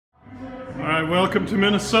Alright, welcome to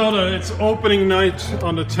Minnesota. It's opening night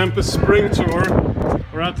on the Tempest Spring Tour.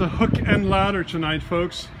 We're at the Hook and Ladder tonight,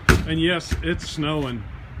 folks. And yes, it's snowing.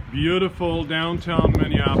 Beautiful downtown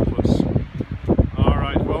Minneapolis.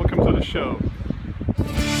 Alright, welcome to the show.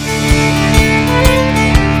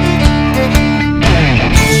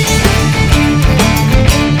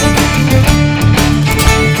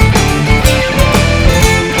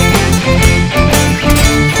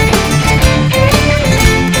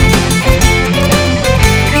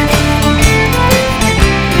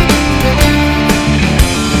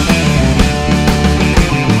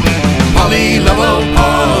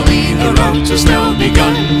 Has now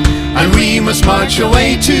begun, and we must march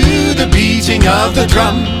away to the beating of the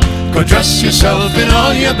drum. Go dress yourself in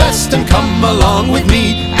all your best and come along with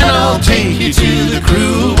me, and I'll take you to the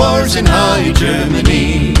cruel wars in high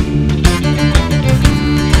Germany.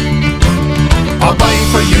 I'll buy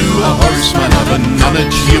for you a horseman of a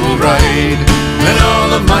knowledge you will ride, and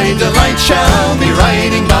all of my delight shall be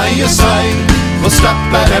riding by your side. We'll stop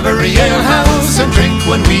at every alehouse and drink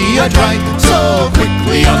when we are dry. So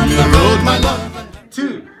quickly on the road, my love. 1,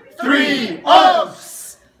 2, 3,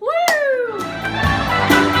 offs! Woo!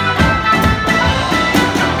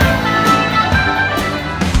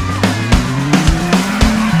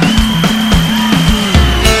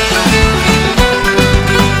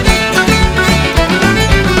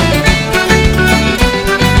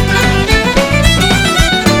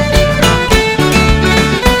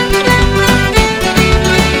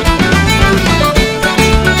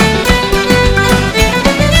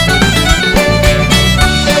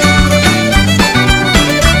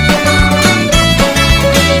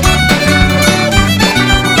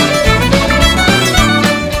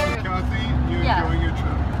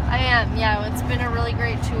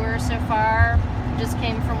 Just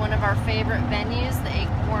came from one of our favorite venues, the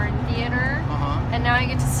Acorn Theater, and now I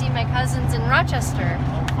get to see my cousins in Rochester.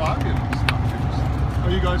 Oh, fabulous. How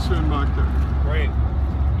are you guys doing back there? Great.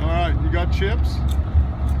 Alright, you got chips?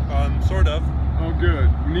 Sort of. Oh,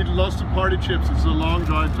 good. We need lots of party chips. It's a long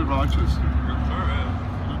drive to Rochester. Sure is.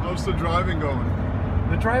 How's the driving going?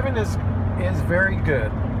 The driving is very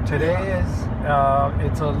good. Today is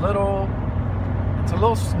it's a little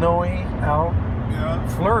snowy out. Yeah.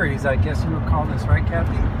 Flurries, I guess you would call this, right,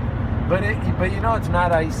 Kathy? But you know it's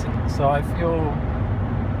not icy, so I feel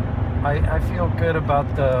good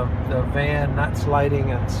about the van not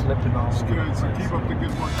sliding and slipping all over. Good. So keep up the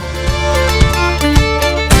good work.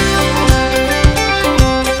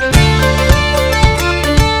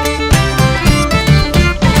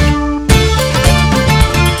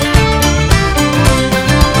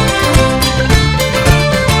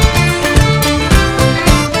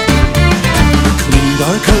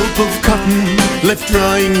 Our coat of cotton left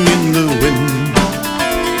drying in the wind.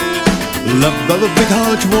 Love of a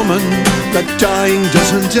big-heart woman that dying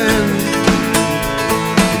doesn't end.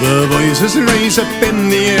 The voices raise up in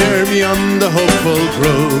the air beyond the hopeful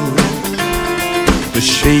grove. The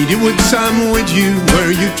shady woods I'm with you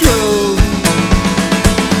where you drove.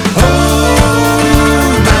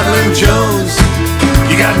 Oh, Madeline Jones,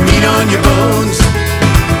 you got meat on your bones.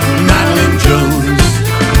 Madeline Jones.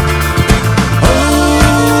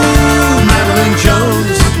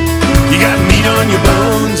 Jones, you got meat on your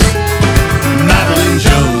bones. Madeline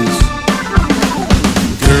Jones.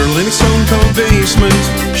 Girl in a stone-cold basement,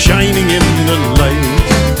 shining in the light.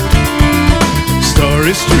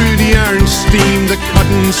 Stories through the iron steam, the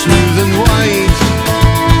cotton smooth and white.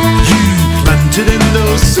 You planted in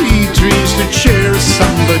those seed trees to cheer a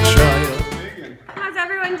samba child. How's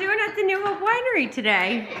everyone doing at the New Hope Winery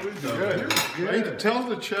today? Good. Great. Tell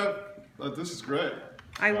the chef that this is great.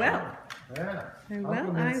 I will. Yeah. I will.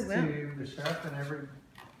 Compliments to the chef and every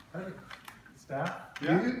staff.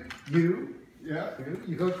 Yeah. You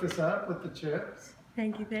hooked us up with the chips.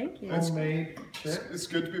 Thank you, thank you. Homemade chips. It's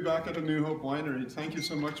good to be back at the New Hope Winery. Thank you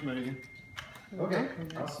so much, Megan. Okay,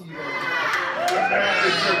 I'll see you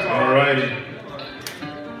guys. Alrighty.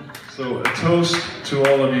 So a toast to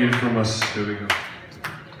all of you from us. Here we go.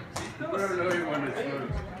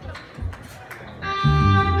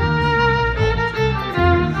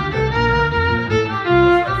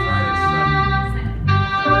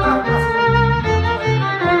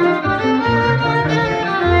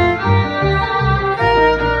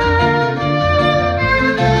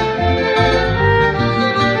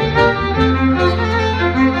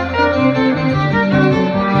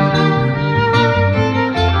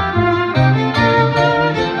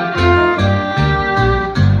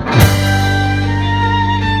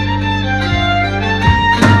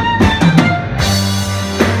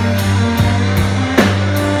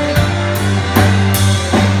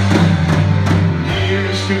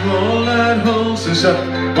 all that holds us up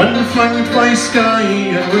when flanked by sky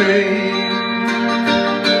and rain.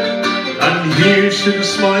 And here's to the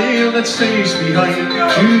smile that stays behind,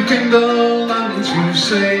 to kindle and to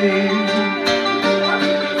save.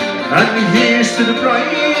 And here's to the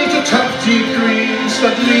bright, tufty greens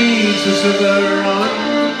that leads us ever on.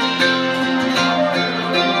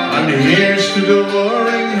 And here's to the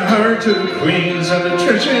warring heart of the queens and the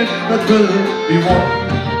treasure that will be won.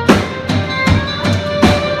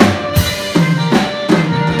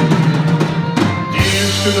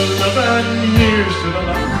 Here's to the love and here's to the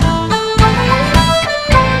love.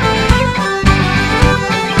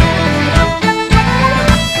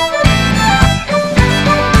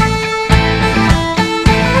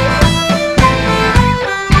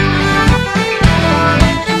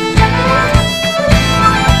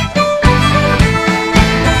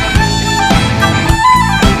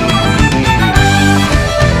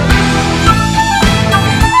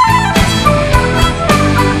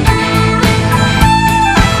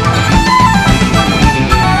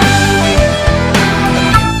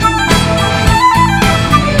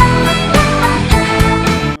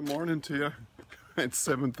 To you. It's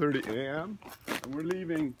 7:30 a.m. and we're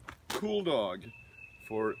leaving Cool Dog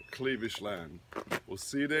for Cleavish Land. We'll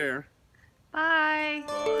see you there. Bye.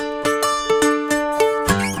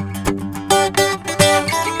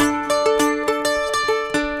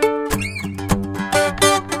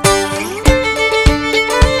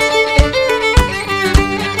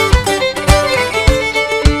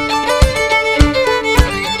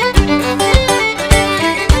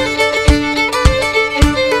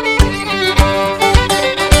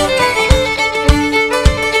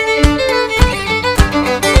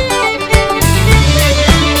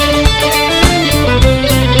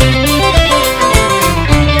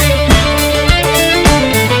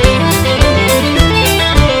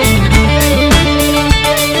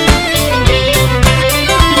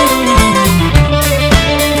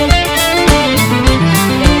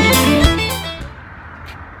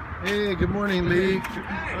 Hey, good morning, Lee.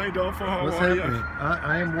 Hi Dolphin, how What's are you? happening?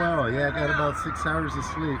 I am well. Yeah, I got about 6 hours of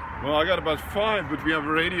sleep. Well, I got about 5, but we have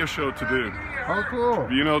a radio show to do. Oh, cool.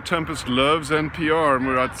 You know, Tempest loves NPR, and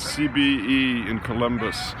we're at CBE in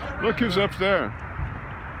Columbus. Look who's up there.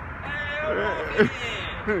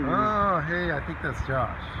 Oh, hey, I think that's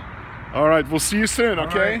Josh. All right, we'll see you soon, All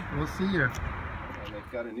okay? right, we'll see you.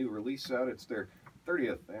 They've got a new release out. It's their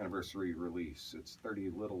 30th anniversary release. It's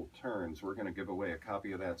 30 Little Turns. We're going to give away a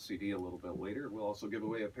copy of that CD a little bit later. We'll also give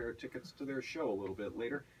away a pair of tickets to their show a little bit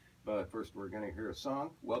later. But first, we're going to hear a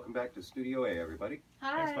song. Welcome back to Studio A, everybody.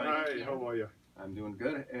 Hi. Hi, how are you? I'm doing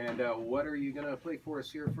good. And what are you going to play for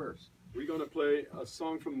us here first? We're going to play a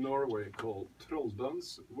song from Norway called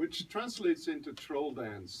Trolldans, which translates into troll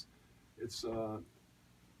dance. It's a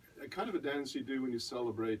kind of a dance you do when you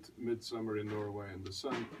celebrate midsummer in Norway and the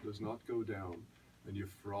sun does not go down and you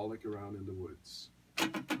frolic around in the woods.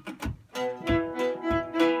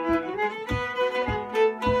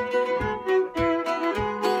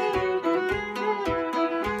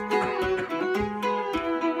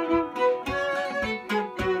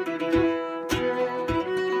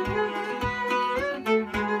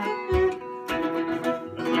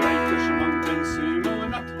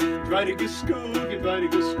 Dverge skog,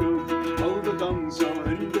 alle danser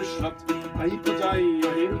underslatt. Hei på deg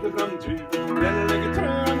og Hilde Brandtu. Vel legge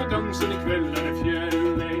trø med dansen I kveld er det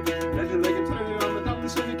fjellet. Vel legge trø med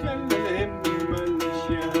dansen I kveld er det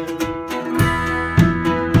himmelskjell.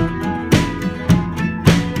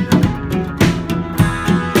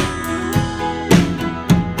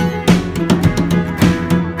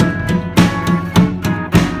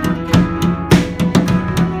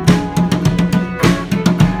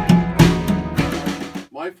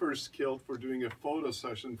 First kilt for doing a photo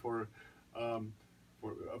session for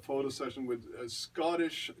a photo session with a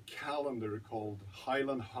Scottish calendar called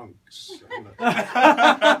Highland Hunks.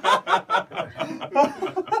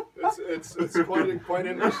 It's quite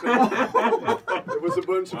interesting. There was a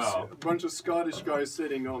bunch of Scottish guys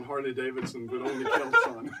sitting on Harley Davidson with only kilts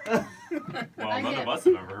on. Well, none of us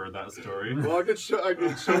have ever heard that story. Well, I could show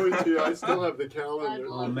it to you. I still have the calendar.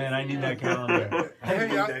 Oh man, I need that calendar. I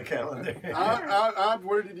need that calendar. Ab,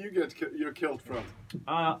 where did you get your kilt from?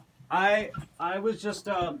 I was just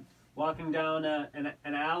walking down an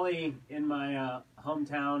alley in my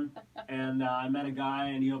hometown, and I met a guy,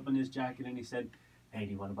 and he opened his jacket, and he said, "Hey,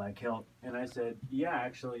 do you want to buy a kilt?" And I said, "Yeah,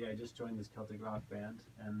 actually, I just joined this Celtic rock band,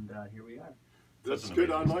 and here we are." That's good,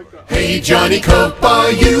 I like that. Hey Johnny Cope,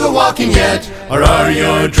 are you a walking yet? Or are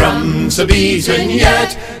your drums a beating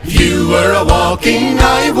yet? If you were a walking,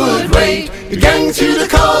 I would wait to gang to the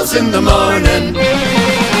calls in the morning.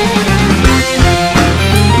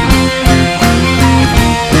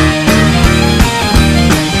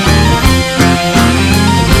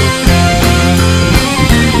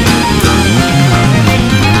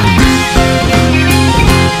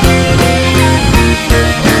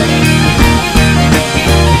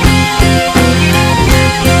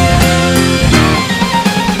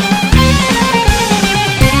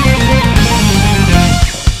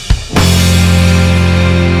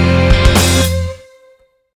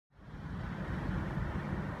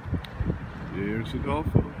 Here's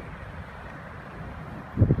Adolfo.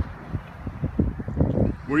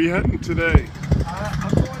 Where are you heading today?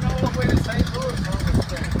 I'm going all the way to St. Louis on this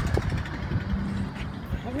thing.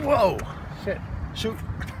 Whoa! Shit. Shoot.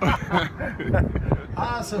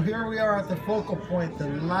 So here we are at the focal point, the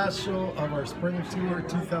last show of our spring tour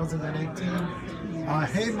 2018.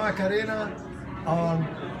 Hey Macarena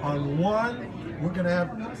on one. We're gonna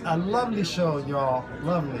have a lovely show, y'all.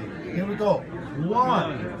 Lovely. Here we go.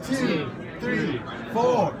 1, 2, 3,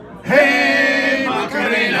 4. Hey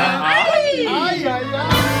Macarena! Ay, ay, ay.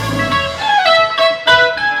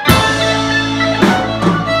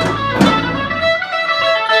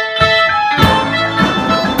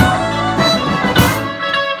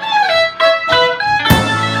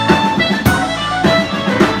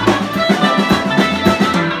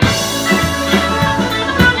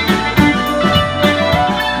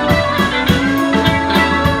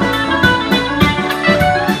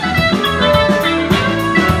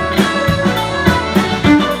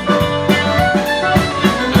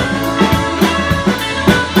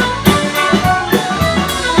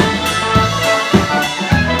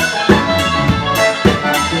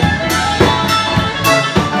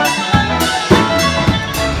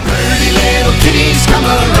 Come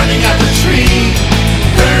around.